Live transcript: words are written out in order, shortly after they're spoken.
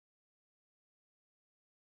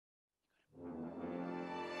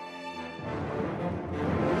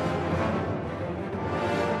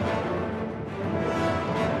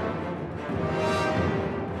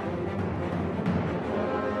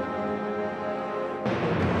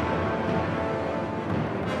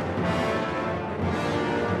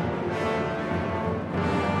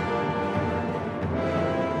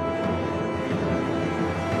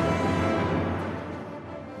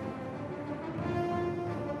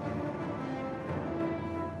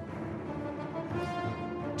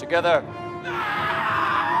Together,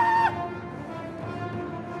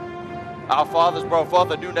 our fathers brought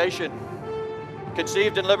forth a new nation,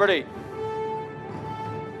 conceived in liberty.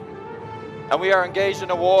 And we are engaged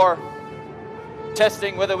in a war,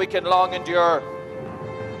 testing whether we can long endure.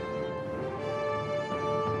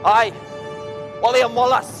 I, William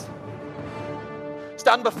Wallace,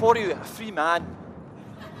 stand before you a free man.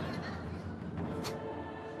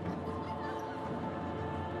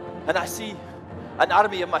 And I see an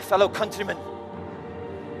army of my fellow countrymen.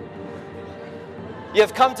 You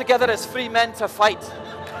have come together as free men to fight.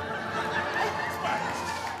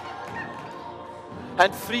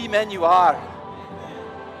 And free men you are.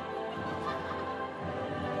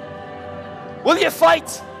 Will you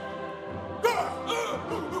fight?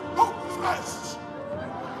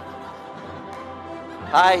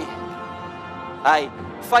 Aye. Aye.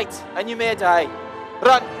 Fight, and you may die.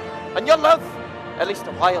 Run, and you'll live, at least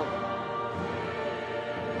a while.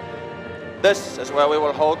 This is where we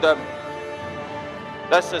will hold them.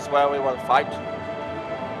 This is where we will fight.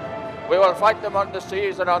 We will fight them on the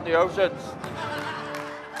seas and on the oceans.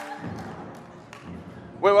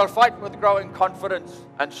 We will fight with growing confidence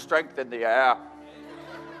and strength in the air.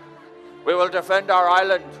 We will defend our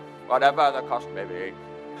island, whatever the cost may be.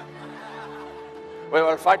 We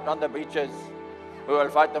will fight on the beaches. We will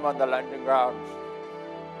fight them on the landing grounds.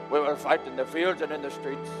 We will fight in the fields and in the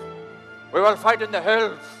streets. We will fight in the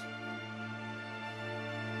hills.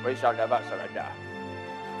 We shall never surrender.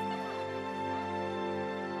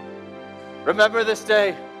 Remember this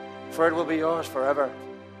day, for it will be yours forever.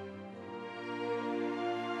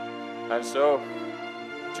 And so,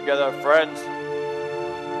 together, friends,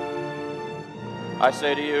 I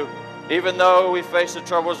say to you, even though we face the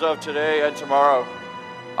troubles of today and tomorrow,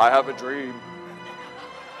 I have a dream.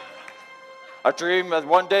 A dream that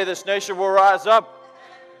one day this nation will rise up.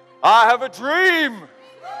 I have a dream.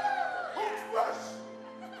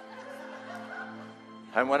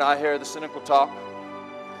 And when I hear the cynical talk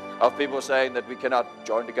of people saying that we cannot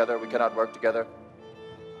join together, we cannot work together,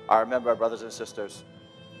 I remember, brothers and sisters,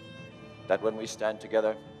 that when we stand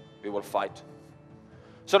together, we will fight.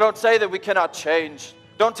 So don't say that we cannot change.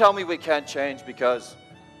 Don't tell me we can't change, because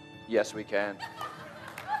yes, we can.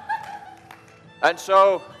 And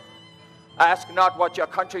so, ask not what your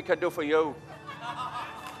country can do for you,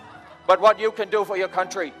 but what you can do for your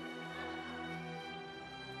country.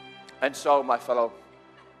 And so, my fellow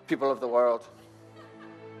people of the world,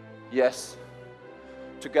 yes,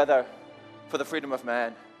 together for the freedom of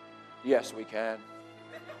man, yes, we can.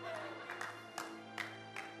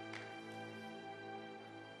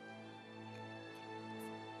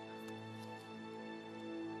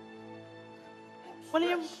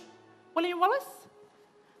 William Wallace,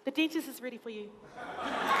 the dentist is ready for you.